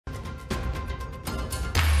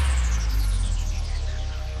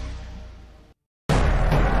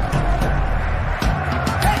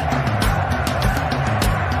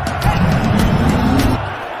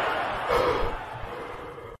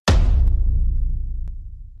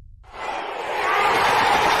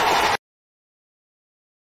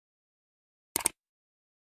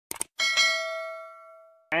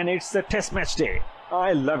And it's a test match day.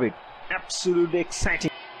 I love it. Absolutely exciting.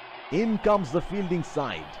 In comes the fielding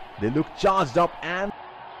side. They look charged up and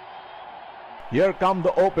here come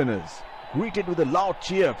the openers, greeted with a loud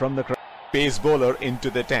cheer from the crowd. Pace bowler into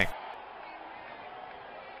the attack.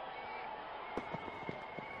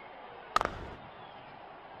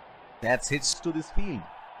 That's hits to this field.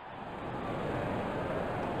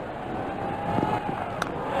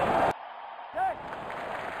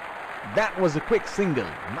 That was a quick single.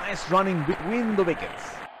 Nice running between the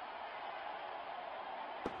wickets.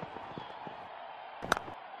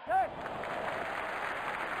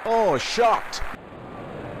 Oh, shot!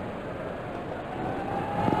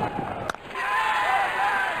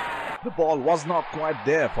 The ball was not quite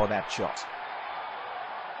there for that shot.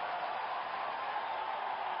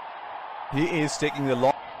 He is taking the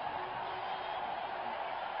long.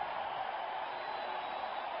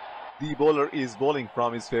 The bowler is bowling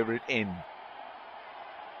from his favorite end.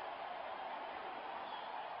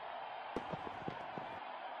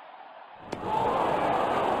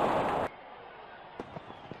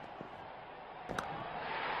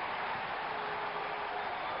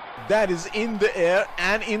 That is in the air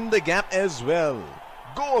and in the gap as well.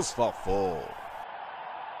 Goes for 4.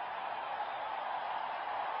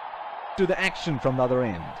 To the action from the other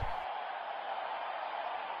end.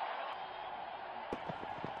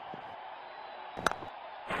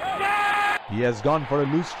 He has gone for a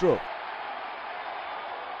loose stroke.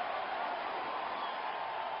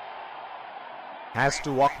 Has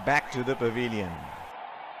to walk back to the pavilion.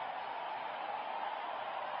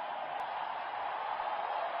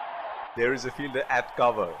 There is a fielder at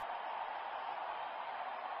cover.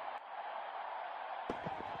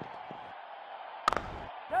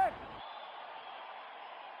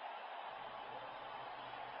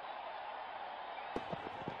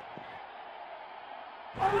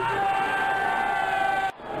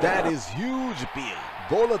 That is huge appeal.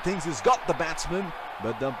 Bowler thinks he's got the batsman,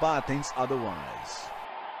 but the umpire thinks otherwise.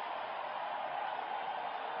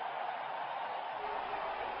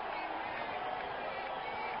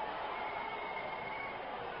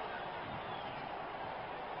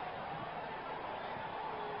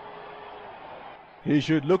 He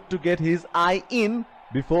should look to get his eye in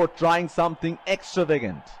before trying something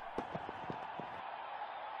extravagant.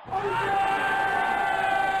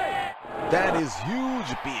 That is huge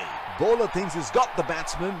appeal. Bowler thinks he's got the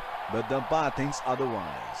batsman, but the umpire thinks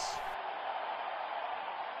otherwise.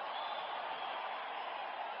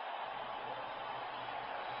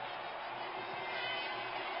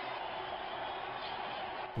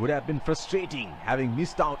 Would have been frustrating having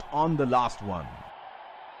missed out on the last one.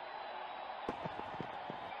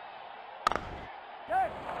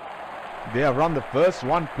 They have run the first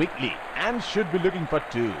one quickly and should be looking for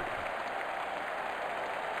 2.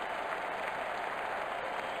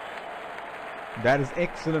 That is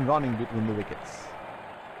excellent running between the wickets.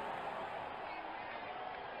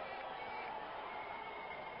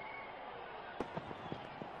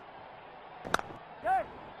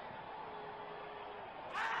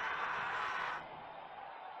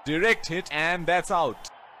 Direct hit and that's out.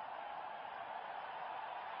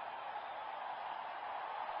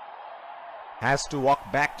 Has to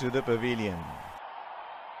walk back to the pavilion.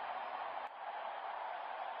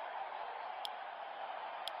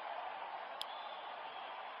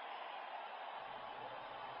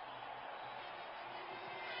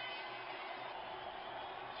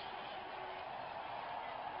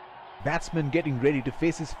 Batsman getting ready to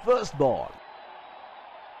face his first ball.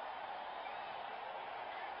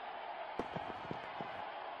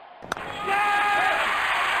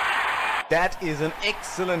 That is an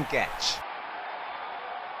excellent catch.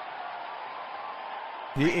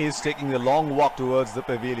 He is taking the long walk towards the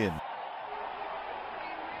pavilion.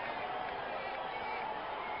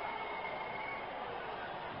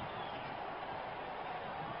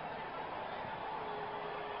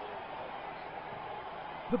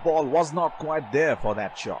 The ball was not quite there for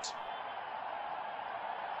that shot.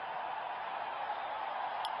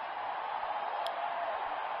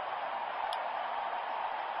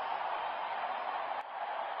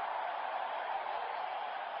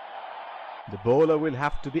 The bowler will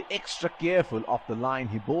have to be extra careful of the line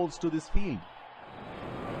he bowls to this field.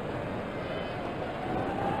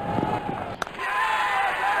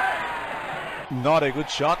 Not a good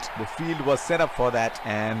shot. The field was set up for that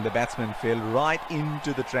and the batsman fell right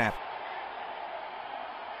into the trap.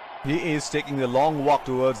 He is taking the long walk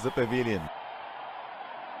towards the pavilion.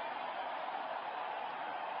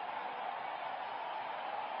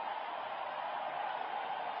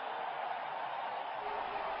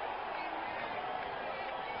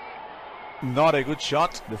 Not a good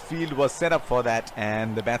shot. The field was set up for that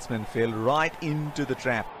and the batsman fell right into the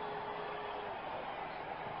trap.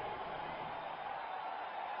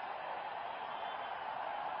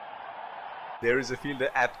 There is a fielder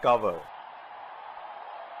at cover.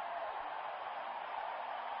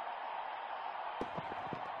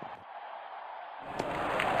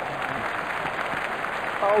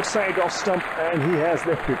 Outside off stump, and he has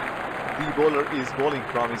left it. The bowler is bowling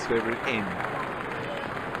from his favourite end.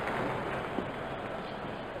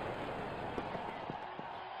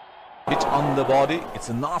 Hit on the body. It's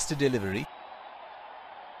a nasty delivery.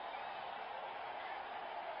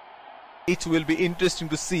 It will be interesting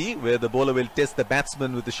to see where the bowler will test the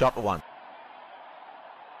batsman with the short one.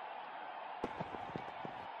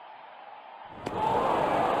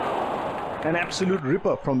 An absolute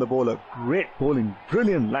ripper from the bowler. Great bowling,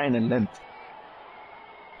 brilliant line and length.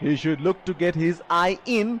 He should look to get his eye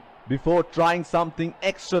in before trying something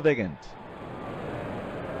extravagant.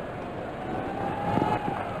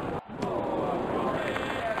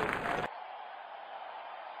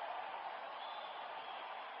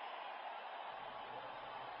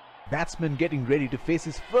 Batsman getting ready to face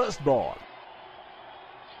his first ball.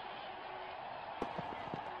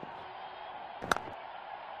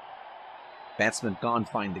 Batsman can't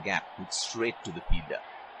find the gap. It's straight to the fielder.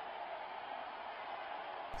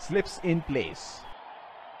 Slips in place.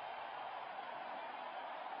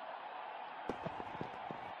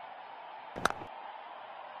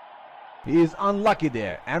 He is unlucky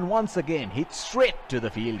there and once again hits straight to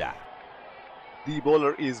the fielder. The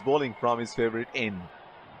bowler is bowling from his favourite end.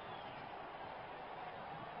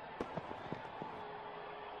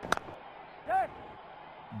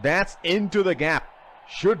 That's into the gap.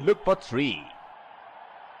 Should look for 3.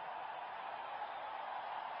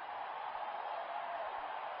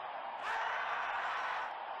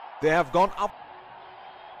 They have gone up.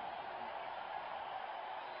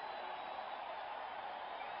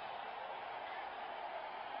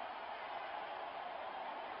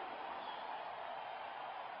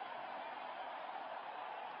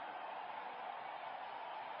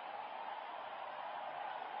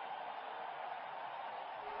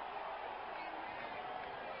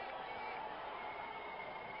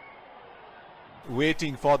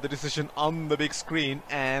 Waiting for the decision on the big screen,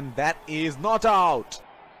 and that is not out.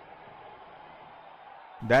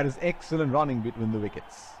 That is excellent running between the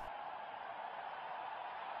wickets.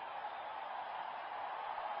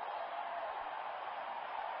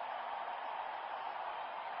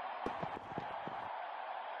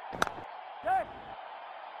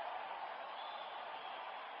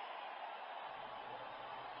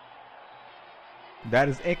 That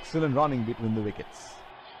is excellent running between the wickets.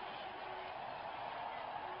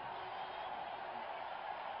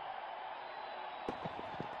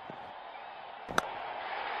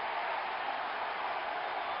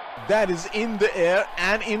 That is in the air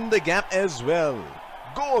and in the gap as well.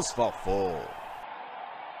 Goes for 4.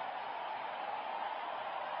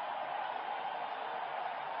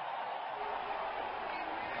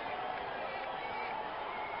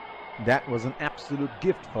 That was an absolute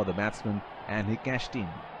gift for the batsman and he cashed in.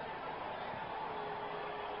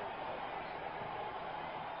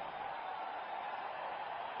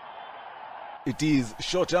 It is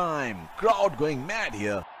showtime. Crowd going mad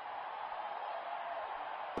here.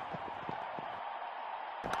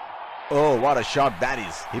 Oh, what a shot that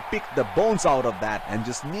is. He picked the bones out of that and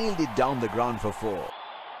just nailed it down the ground for 4.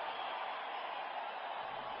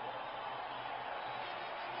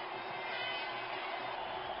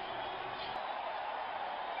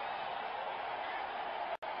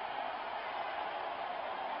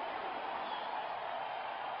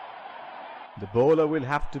 The bowler will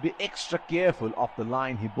have to be extra careful of the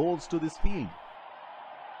line he bowls to this field.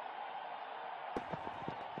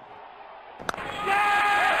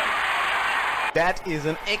 That is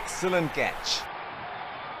an excellent catch.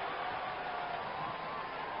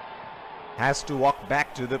 Has to walk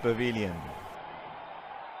back to the pavilion.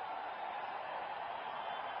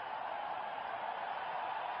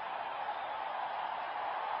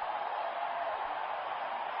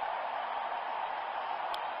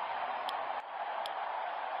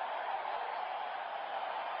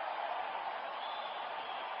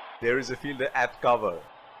 There is a fielder at cover.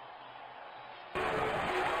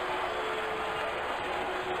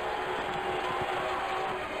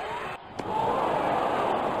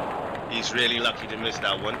 He's really lucky to miss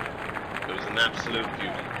that one. It was an absolute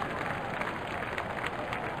beauty.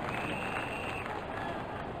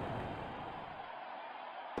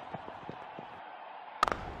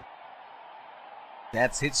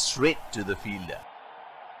 That's hit straight to the fielder.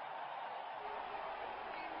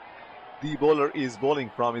 The bowler is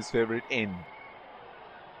bowling from his favorite end.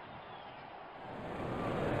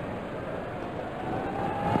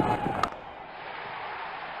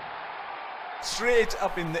 Straight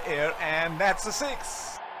up in the air, and that's a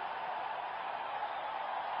 6.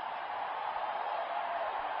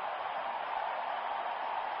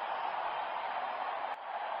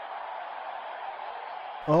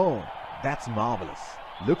 Oh, that's marvelous.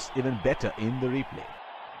 Looks even better in the replay.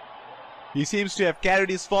 He seems to have carried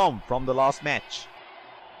his form from the last match.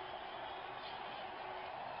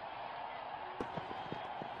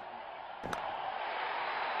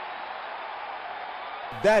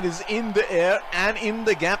 That is in the air and in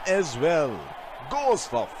the gap as well. Goes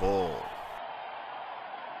for 4.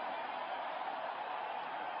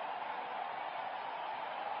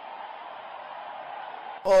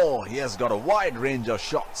 Oh, he has got a wide range of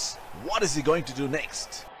shots. What is he going to do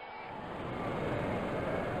next?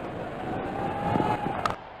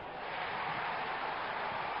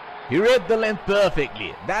 He read the length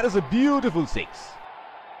perfectly. That is a beautiful 6.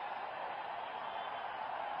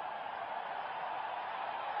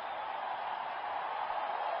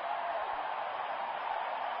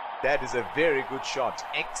 That is a very good shot.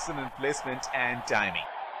 Excellent placement and timing.